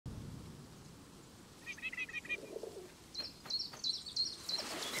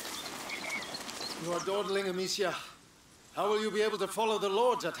You are dawdling, Amicia. How will you be able to follow the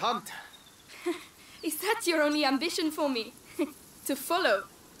lords at hunt? Is that your only ambition for me? To follow?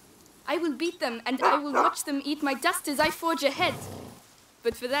 I will beat them, and I will watch them eat my dust as I forge ahead.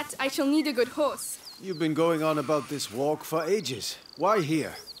 But for that, I shall need a good horse. You've been going on about this walk for ages. Why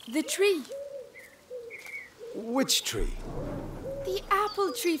here? The tree. Which tree? The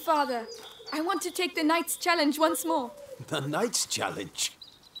apple tree, Father. I want to take the Knight's challenge once more. The Knight's challenge?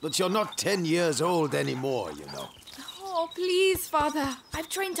 But you're not 10 years old anymore, you know. Oh, please, Father. I've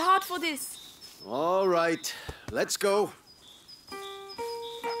trained hard for this. All right, let's go.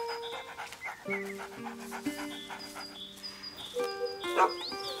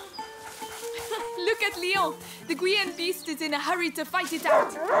 Look at Leon. The Guyenne beast is in a hurry to fight it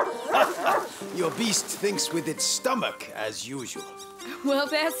out. Your beast thinks with its stomach, as usual. Well,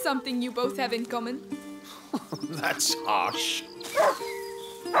 there's something you both have in common. That's harsh.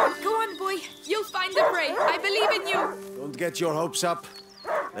 Go on, boy. You'll find the prey. I believe in you. Don't get your hopes up.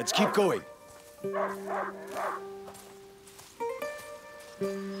 Let's keep going.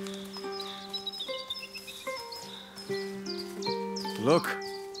 Look.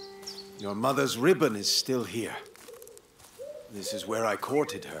 Your mother's ribbon is still here. This is where I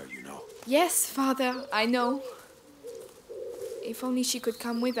courted her, you know. Yes, Father, I know. If only she could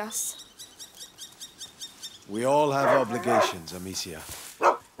come with us. We all have obligations, Amicia.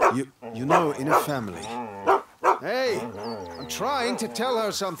 You know, in a family. Hey, I'm trying to tell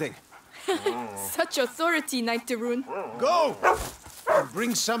her something. Such authority, Knight de Rune. Go! And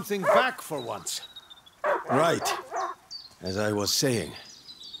bring something back for once. Right. As I was saying,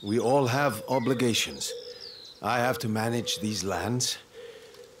 we all have obligations. I have to manage these lands.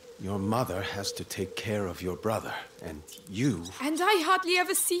 Your mother has to take care of your brother. And you... And I hardly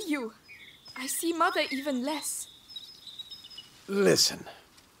ever see you. I see Mother even less. Listen.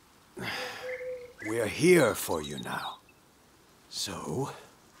 We're here for you now. So,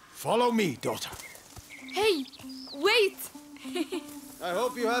 follow me, daughter. Hey, wait! I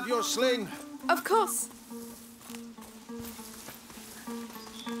hope you have your sling. Of course.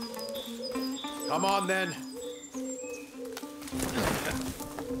 Come on, then.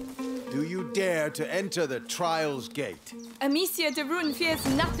 Do you dare to enter the Trials Gate? Amicia de Rune fears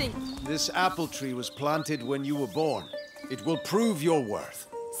nothing. This apple tree was planted when you were born. It will prove your worth.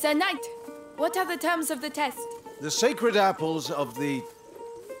 Sir Knight, what are the terms of the test? The sacred apples of the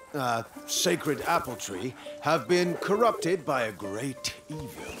sacred apple tree have been corrupted by a great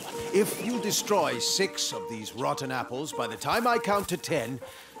evil. If you destroy 6 of these rotten apples by the time I count to 10,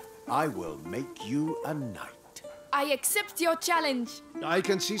 I will make you a knight. I accept your challenge. I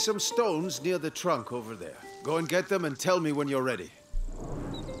can see some stones near the trunk over there. Go and get them and tell me when you're ready.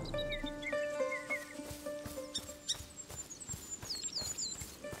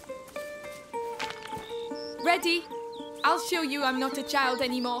 Ready? I'll show you I'm not a child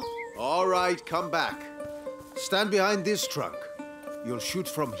anymore. All right, come back. Stand behind this trunk. You'll shoot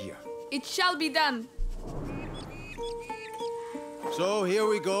from here. It shall be done. So, here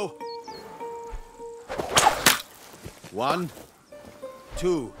we go. 1,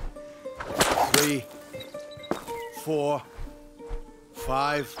 2, 3, 4,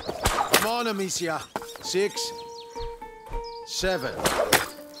 5. Come on, Amicia. 6, 7,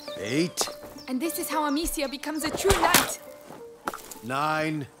 8. And this is how Amicia becomes a true knight.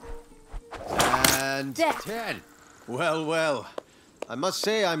 9 and There. 10. Well, well. I must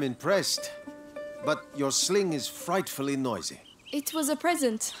say I'm impressed. But your sling is frightfully noisy. It was a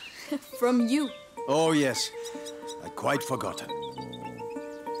present. From you. Oh, yes. I'd quite forgotten.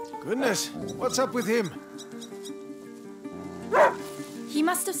 Goodness, what's up with him? He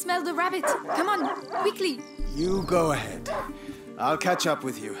must have smelled a rabbit. Come on, quickly. You go ahead. I'll catch up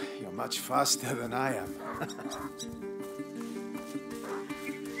with you. You're much faster than I am.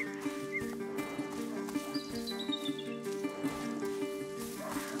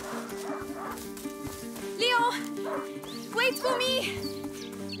 Leon! Wait for me!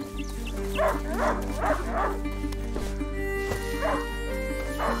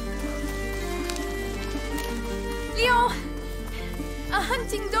 Leon! A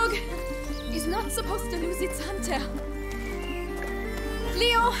hunting dog is not supposed to lose its hunter.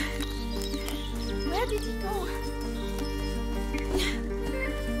 Leon! Where did he go?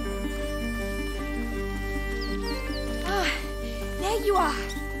 Ah, there you are.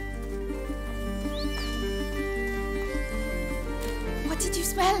 What did you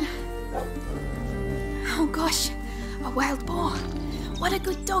smell? Oh gosh, a wild boar. What a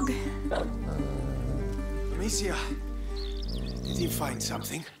good dog. Amicia, did he find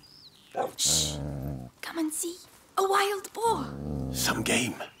something? Shh. Come and see. A wild boar. Some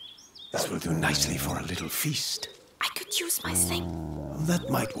game. This will do nicely for a little feast. I could use my sling. That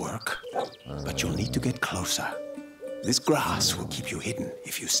might work, but you'll need to get closer. This grass will keep you hidden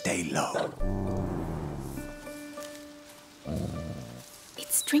if you stay low.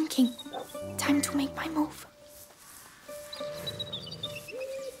 It's drinking. Time to make my move.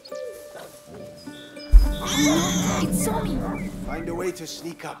 It saw me. Find a way to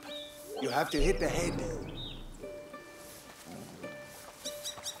sneak up. You have to hit the head.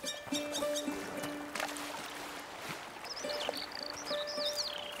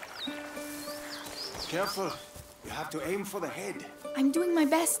 Careful. You have to aim for the head. I'm doing my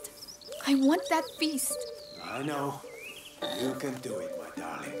best. I want that feast. I know. You can do it, my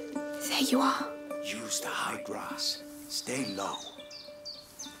darling. There you are. Use the high grass. Stay low.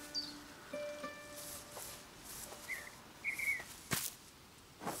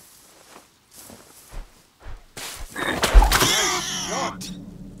 Nice shot!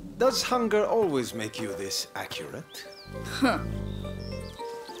 Does hunger always make you this accurate? Huh.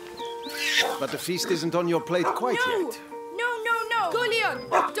 But the feast isn't on your plate quite yet. No! Go, Leon!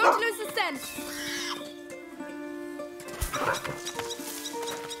 Don't lose the scent!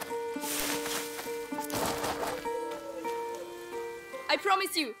 I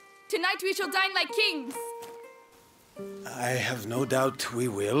promise you, tonight we shall dine like kings! I have no doubt we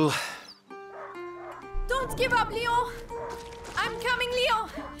will. Don't give up, Leon! I'm coming, Leon!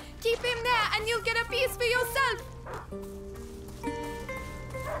 Keep him there and you'll get a piece for yourself!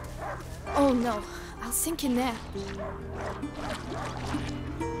 Oh no, I'll sink in there.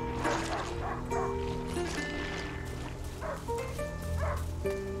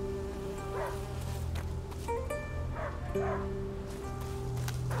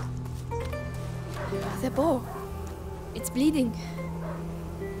 The boar. It's bleeding.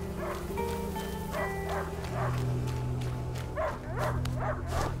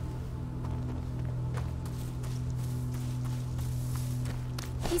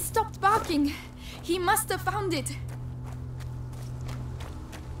 He stopped barking. He must have found it.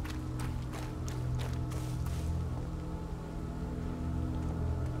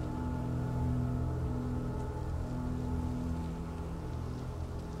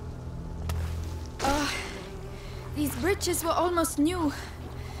 These bridges were almost new.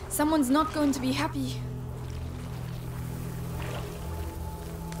 Someone's not going to be happy.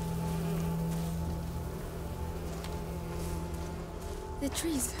 The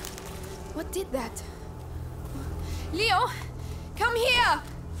trees. What did that? Leo, come here!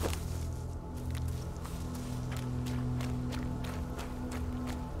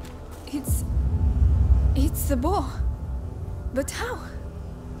 It's the boar. But how?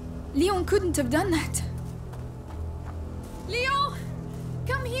 Leon couldn't have done that. Leo!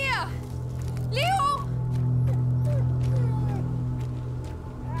 Come here! Leo!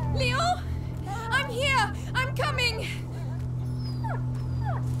 Leo! I'm here! I'm coming!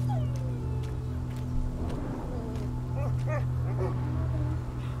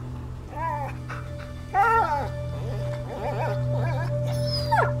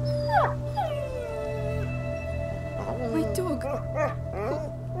 My dog.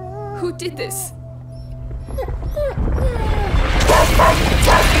 Who did this?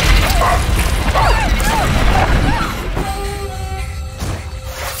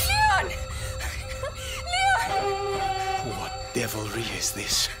 Leon! Leon! What devilry is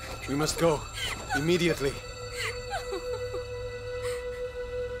this? We must go. Immediately.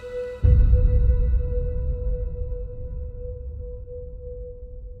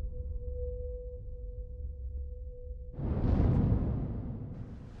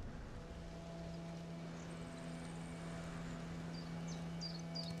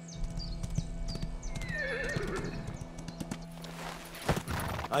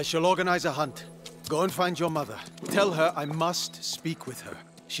 I shall organize a hunt. Go and find your mother. Tell her I must speak with her.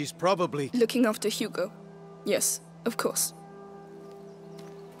 She's probably... looking after Hugo. Yes, of course.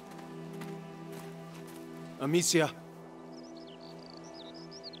 Amicia.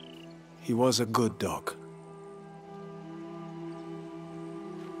 He was a good dog.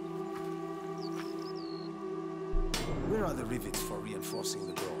 Where are the rivets for reinforcing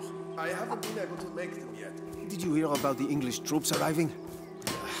the door? I haven't been able to make them yet. Did you hear about the English troops arriving?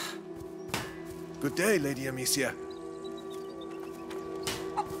 Good day, Lady Amicia.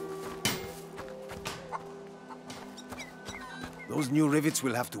 Those new rivets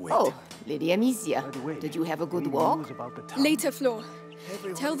will have to wait. Oh, Lady Amicia, did you have a good walk? Later, Flo.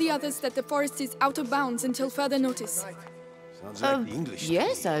 Tell the others that the forest is out of bounds until further notice. Sounds like the English.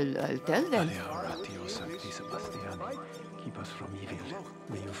 Yes, I'll tell them. Keep us from evil.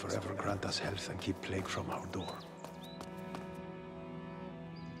 May you forever grant us health and keep plague from our door.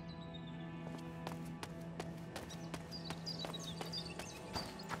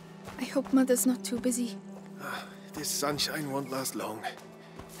 hope Mother's not too busy. This sunshine won't last long.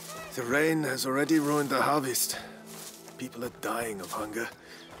 The rain has already ruined the harvest. People are dying of hunger.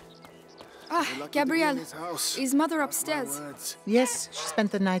 Ah, We're lucky to be in Gabrielle. this house. Is Mother Mark my upstairs? words. Yes, she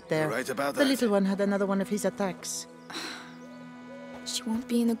spent the night there. You're right about The that. little one had another one of his attacks. She won't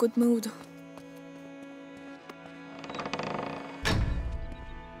be in a good mood.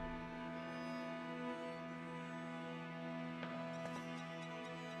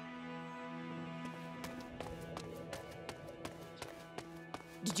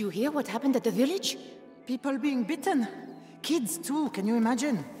 Did you hear what happened at the village? People being bitten. Kids too, can you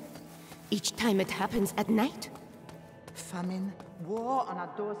imagine? Each time it happens at night? Famine, war on our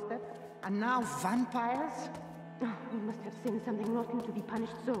doorstep, and now vampires? Oh, we must have sinned something rotten to be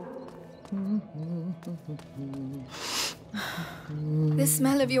punished so. The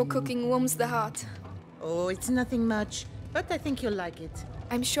smell of your cooking warms the heart. Oh, it's nothing much, but I think you'll like it.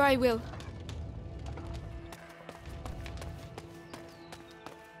 I'm sure I will.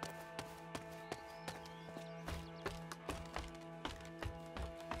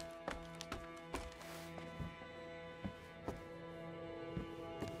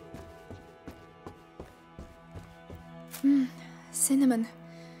 Cinnamon.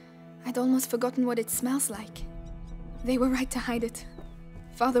 I'd almost forgotten what it smells like. They were right to hide it.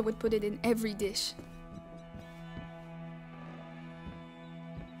 Father would put it in every dish.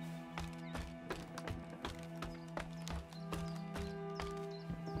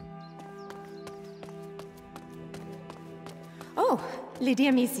 Oh, Lady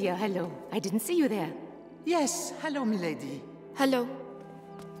Amicia, hello. I didn't see you there. Yes, hello, milady. Hello.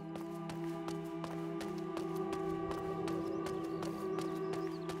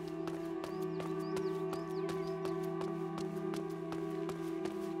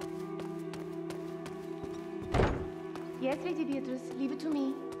 Yes, Lady Beatrice, leave it to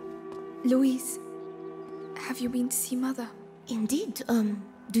me. Louise, have you been to see Mother? Indeed,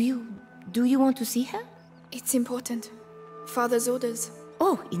 do you want to see her? It's important. Father's orders.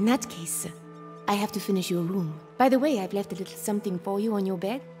 Oh, in that case, I have to finish your room. By the way, I've left a little something for you on your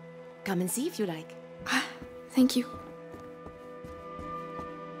bed. Come and see if you like. Ah, thank you.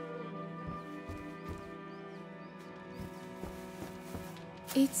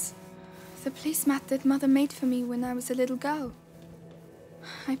 It's the placemat that Mother made for me when I was a little girl.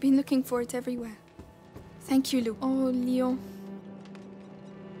 I've been looking for it everywhere. Thank you, Lou. Oh, Leon.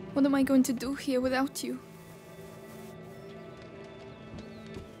 What am I going to do here without you?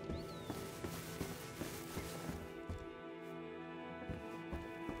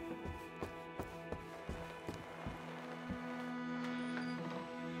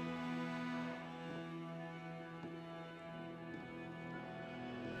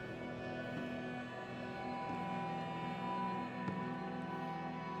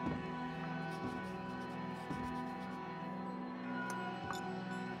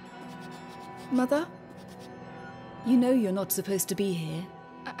 Mother? You know you're not supposed to be here.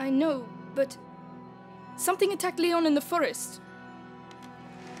 I know, but something attacked Leon in the forest.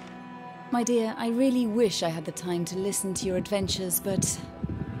 My dear, I really wish I had the time to listen to your adventures, but...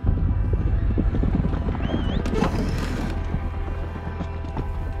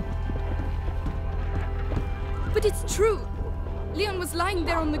 But it's true! Leon was lying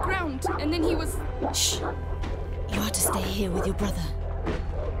there on the ground, and then he was... Shh! You are to stay here with your brother.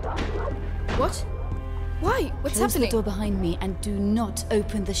 What? Why? What's Close happening? the door behind me and do not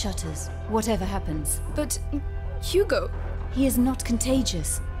open the shutters, whatever happens. But... Hugo... He is not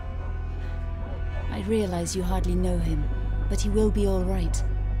contagious. I realize you hardly know him, but he will be all right.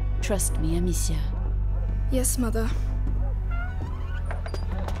 Trust me, Amicia. Yes, Mother.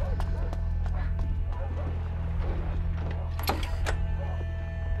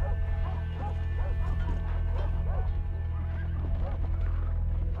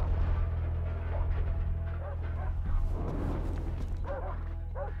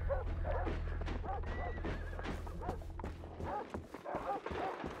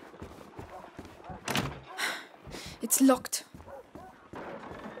 It's locked.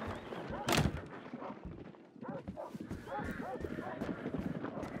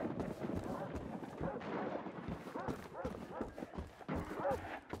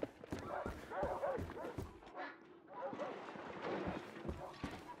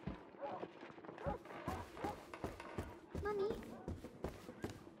 Mommy?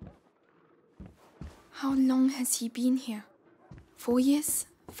 How long has he been here? 4 years?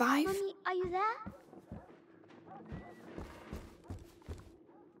 5? Mommy, are you there?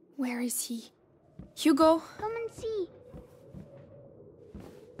 Where is he? Hugo? Come and see.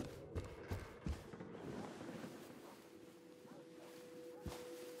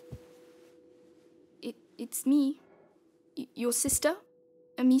 It's me. Your sister?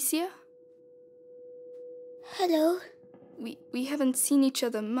 Amicia? Hello. We haven't seen each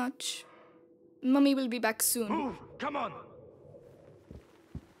other much. Mummy will be back soon. Move! Come on!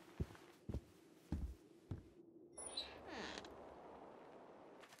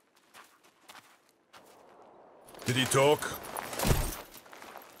 Did he talk?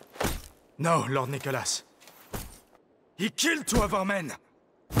 No, Lord Nicholas. He killed 2 of our men!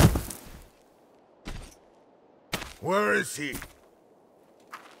 Where is he?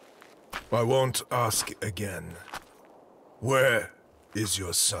 I won't ask again. Where is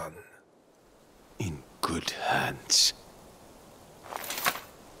your son? In good hands.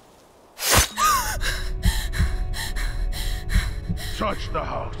 Touch the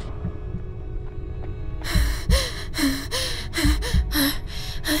house.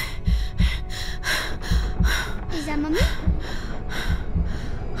 Is that Mummy?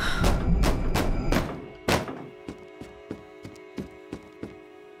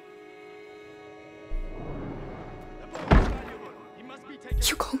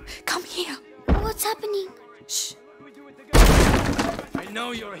 Hugo, come here. What's happening? Shh. I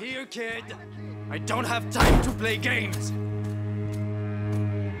know you're here, kid. I don't have time to play games.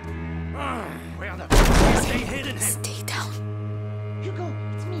 Where the fuck is he hidden? Stay down. Hugo,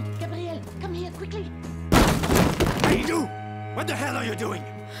 it's me, Gabrielle. Come here, quickly. Hey, you! What the hell are you doing?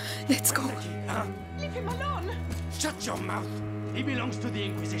 Let's go. Huh? Leave him alone. Shut your mouth. He belongs to the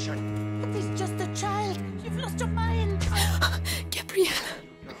Inquisition. But he's just a child. You've lost your mind. Gabrielle.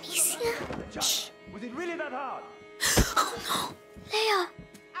 Amicia? Shh. Was it really that hard? Oh no. Leia!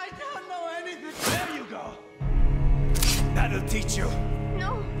 I don't know anything. There you go. That'll teach you.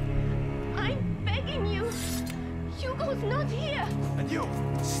 No! I'm begging you! Hugo's not here! And you,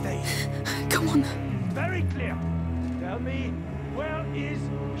 stay. Come on. Very clear. Tell me, where is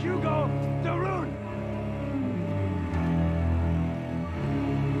Hugo the Rune?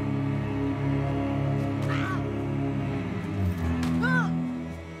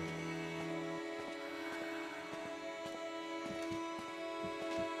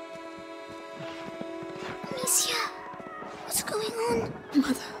 Amicia! What's going on?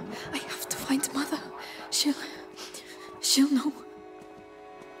 Mother. I have to find Mother. She'll know.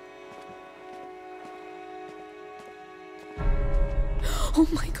 Oh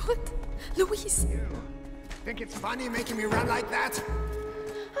my god. Louise. Think it's funny making me run like that?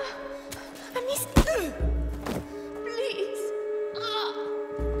 Amicia! Please!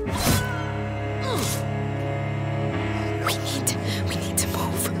 We need to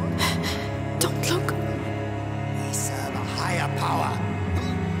move. Don't look. We serve a higher power.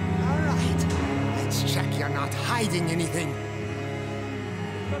 All right. Let's check you're not hiding anything.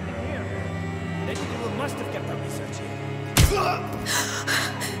 Nothing here. Lady Lulu must have kept up research here.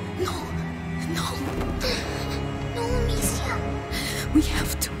 No. No, Amicia! We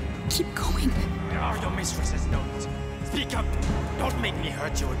have to keep going. Where are your mistress's notes? Speak up. Don't make me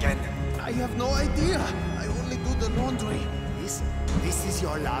hurt you again. I have no idea. I only do the laundry. Listen, this is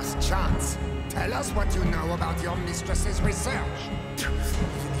your last chance. Tell us what you know about your mistress's research. Even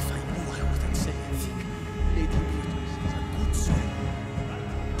if I knew, I wouldn't say anything. Lady Beatrice is a good soul.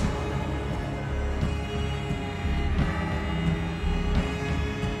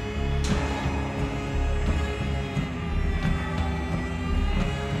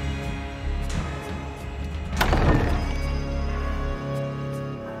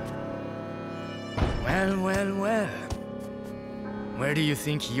 Well. Where do you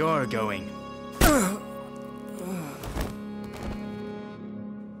think you're going?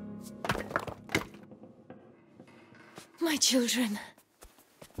 My children.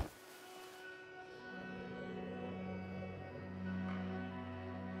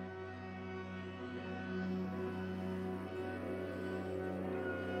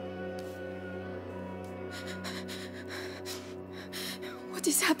 What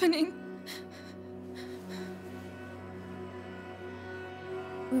is happening?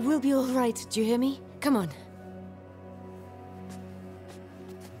 We will be all right, do you hear me? Come on.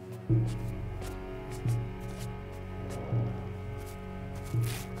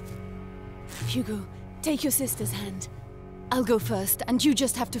 Hugo, take your sister's hand. I'll go first, and you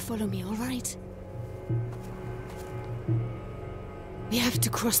just have to follow me, all right? We have to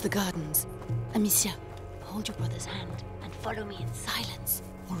cross the gardens. Amicia, hold your brother's hand and follow me in silence,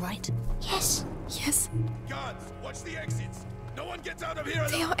 all right? Yes. Yes, Guards, watch the exits. No one gets out of here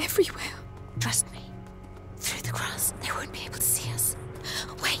they alive. are everywhere. Trust me. Through the grass, they won't be able to see us.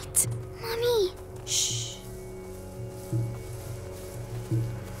 Wait. Mommy! Shh.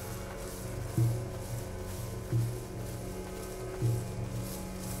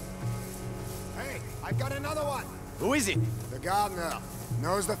 Hey, I've got another is it? The gardener.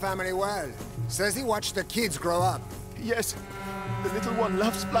 Knows the family well. Says he watched the kids grow up. Yes, the little one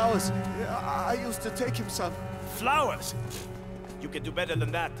loves flowers. I used to take him some. Flowers? You can do better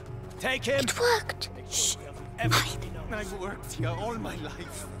than that. Take him! It worked. Shh! I've worked here all my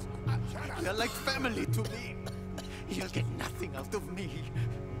life. You're like family to me. You'll get nothing out of me.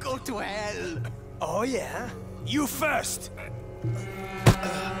 Go to hell. Oh, yeah? You first!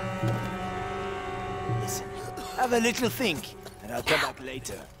 Listen, have a little think, and I'll come back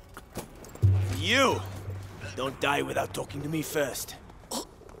later. You! Don't die without talking to me first.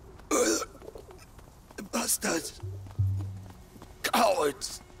 Bastards.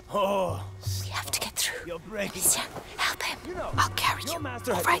 Cowards. Oh, We have to get through. you're breaking. Amicia, help him. You know, I'll carry your you.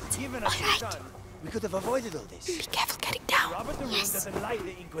 master All has right. given us All his right. son. We could have avoided all this. Be careful getting down. Robert the Rune Yes. doesn't like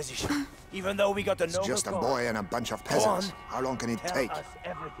the Inquisition, even though we got the It's noble just a cause. boy and a bunch of Go on. peasants. How long can it Tell take? us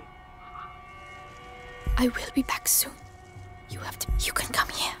everything. I will be back soon. You have to. You can come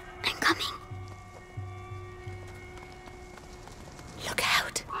here. I'm coming. Look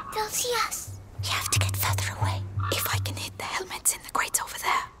out. They'll see us. We have to get further away. If I can hit the helmets in the crates over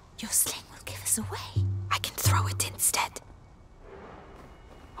there, your sling will give us away. I can throw it instead.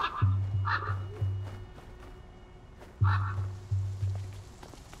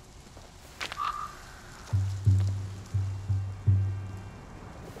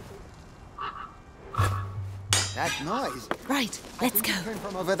 That noise Right, let's go. came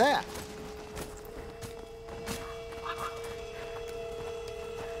from over there.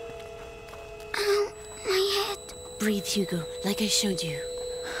 Ow, my head. Breathe, Hugo, like I showed you.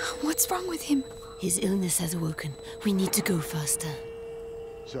 What's wrong with him? His illness has awoken. We need to go faster.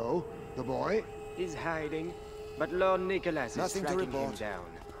 So, the boy? He's hiding, but Lord Nicholas Nothing is to tracking him report. down.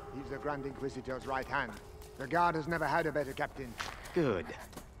 He's the Grand Inquisitor's right hand. The guard has never had a better captain. Good.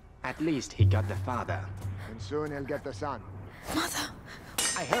 At least he got the father. And soon he'll get the son. Mother,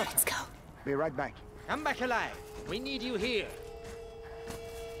 I heard. let's go. Be right back. Come back alive. We need you here.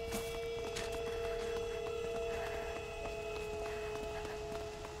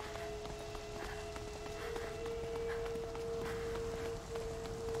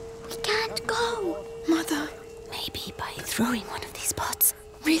 We can't go. Mother. Maybe by throwing one of these pots.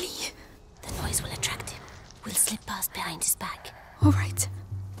 Really? The noise will attract him. We'll slip past behind his back. All right.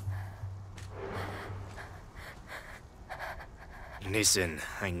 Listen,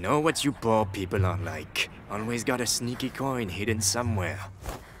 I know what you poor people are like. Always got a sneaky coin hidden somewhere.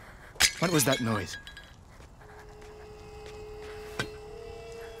 What was that noise?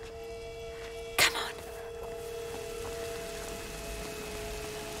 Come on.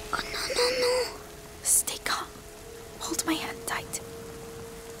 Oh, no. Stay calm. Hold my hand tight.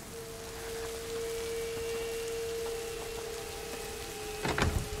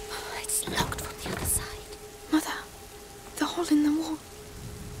 It's locked from the other side. Mother, the hole in the wall.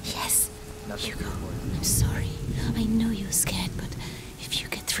 Yes. Hugo, I'm sorry. I know you're scared, but if you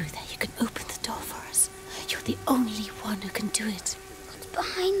get through there, you can open the door for us. You're the only one who can do it. What's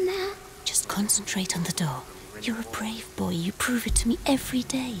behind there? Just concentrate on the door. You're a brave boy. You prove it to me every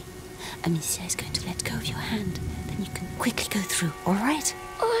day. Amicia is going to let go of your hand. Then you can quickly go through, all right?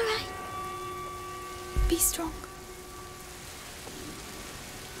 All right. Be strong.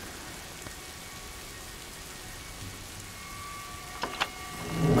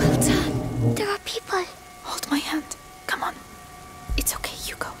 Well done. There are people. Hold my hand. Come on. It's okay,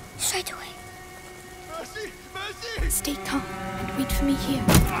 Hugo. Straight away. Mercy! Mercy! Stay calm and wait for me here.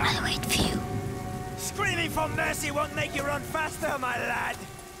 I'll wait for you. Screaming for mercy won't make you run faster, my lad!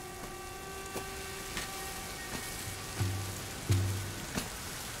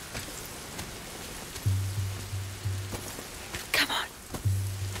 Come on.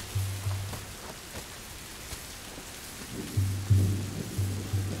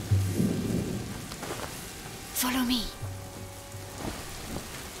 Follow me.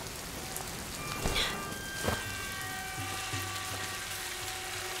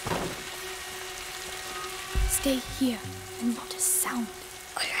 Stay here and not a sound.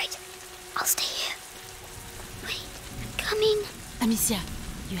 All right. I'll stay here. Wait. I'm coming. Amicia,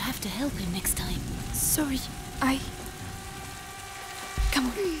 you have to help him next time. Sorry, Come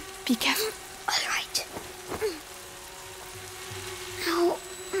on, be careful. All right. Ow,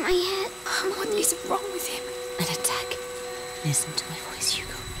 my head. What is wrong with him? An attack. Listen to my voice,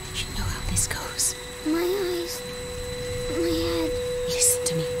 Hugo. You know how this goes. My eyes. My head. Listen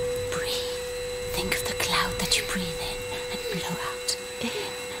to me. Breathe. Think of the cloud that you breathe in and blow out.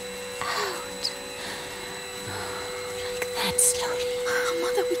 In, out. Like that slowly.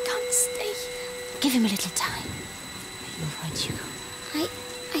 Mother, we can't stay. Give him a little time. Are you all right, Hugo?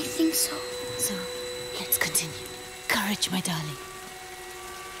 I think so. So, let's continue. Come. message, my darling.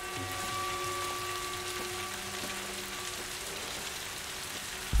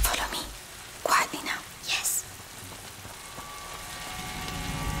 Follow me. Quietly now. Yes.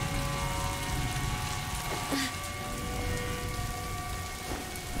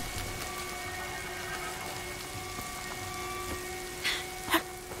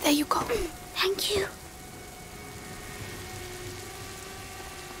 There you go. Thank you.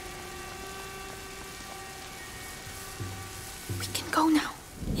 We can go now.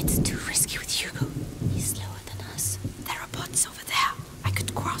 It's too risky with Hugo. He's slower than us. There are bots over there. I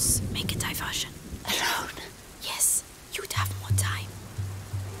could cross, make a diversion. Alone? Yes, you'd have more time.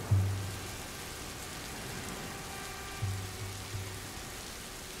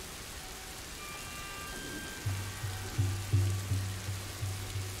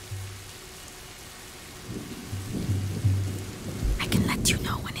 I can let you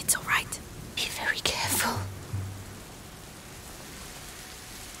know when it's all right. Be very careful.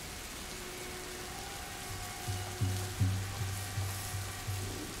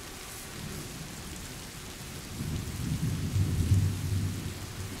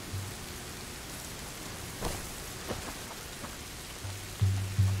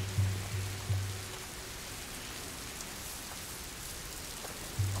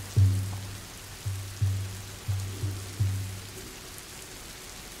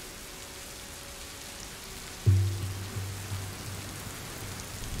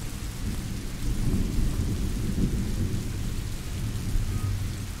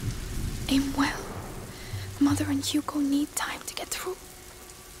 Aim well. Mother and Hugo need time to get through.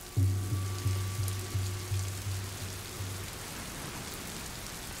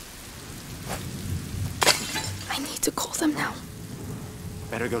 I need to call them now.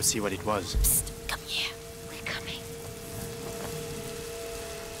 Better go see what it was. Psst, come here. We're coming.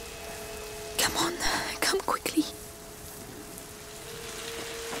 Come on, come quickly.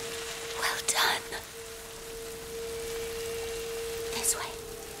 Well done. This way.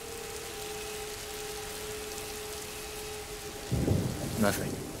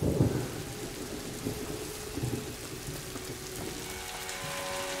 Nothing.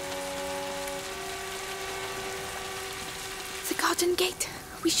 The garden gate.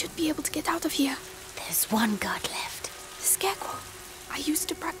 We should be able to get out of here. There's one guard left. The scarecrow. I used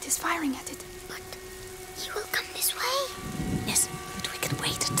to practice firing at it. But he will come this way. Yes, but we can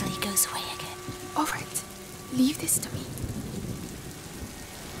wait until he goes away again. All right. Leave this to me.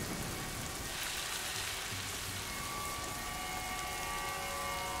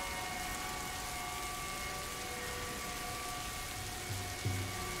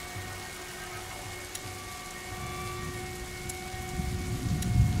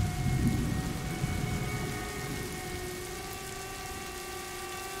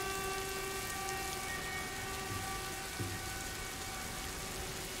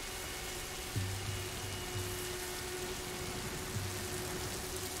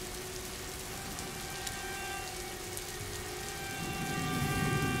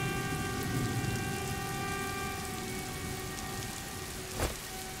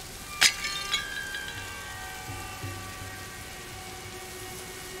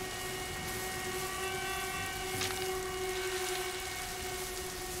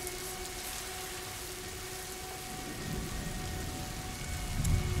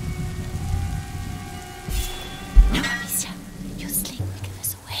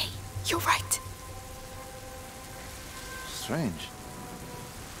 You're right. Strange.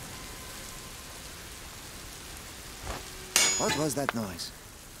 What was that noise?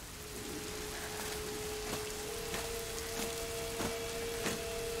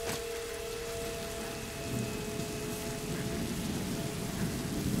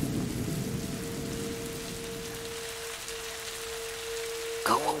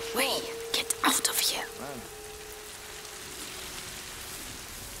 Go away. Get out of here.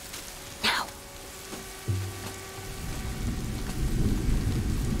 Now.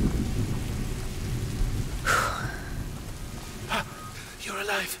 You're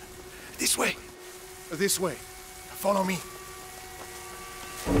alive. This way. This way. Follow me.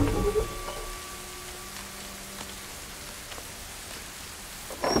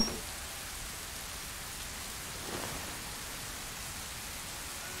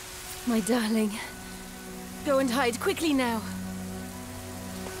 My darling. Go and hide quickly now.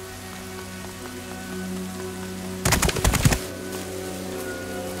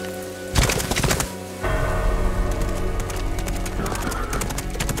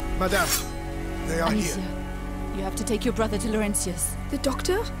 Madame, they are Amicia, here. you have to take your brother to Laurentius. The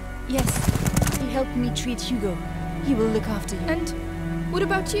doctor? Yes. He helped me treat Hugo. He will look after you. And what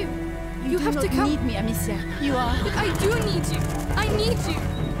about you? You have to come. You need me, Amicia. You are. But I do need you. I need you.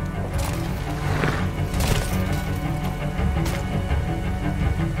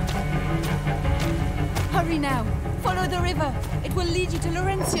 Hurry now. Follow the river. It will lead you to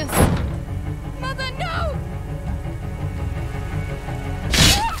Laurentius. Mother, no!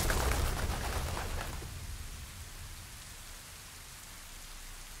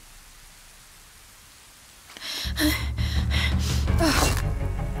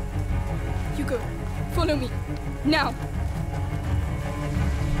 Hugo, follow me. Now.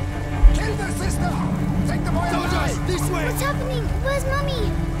 Kill their sister! Take the boy alive! This way! What's happening? Where's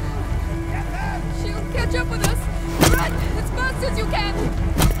Mummy? She'll catch up with us. Run as fast as you can.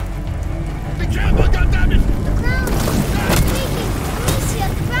 Be careful, goddammit! The clown!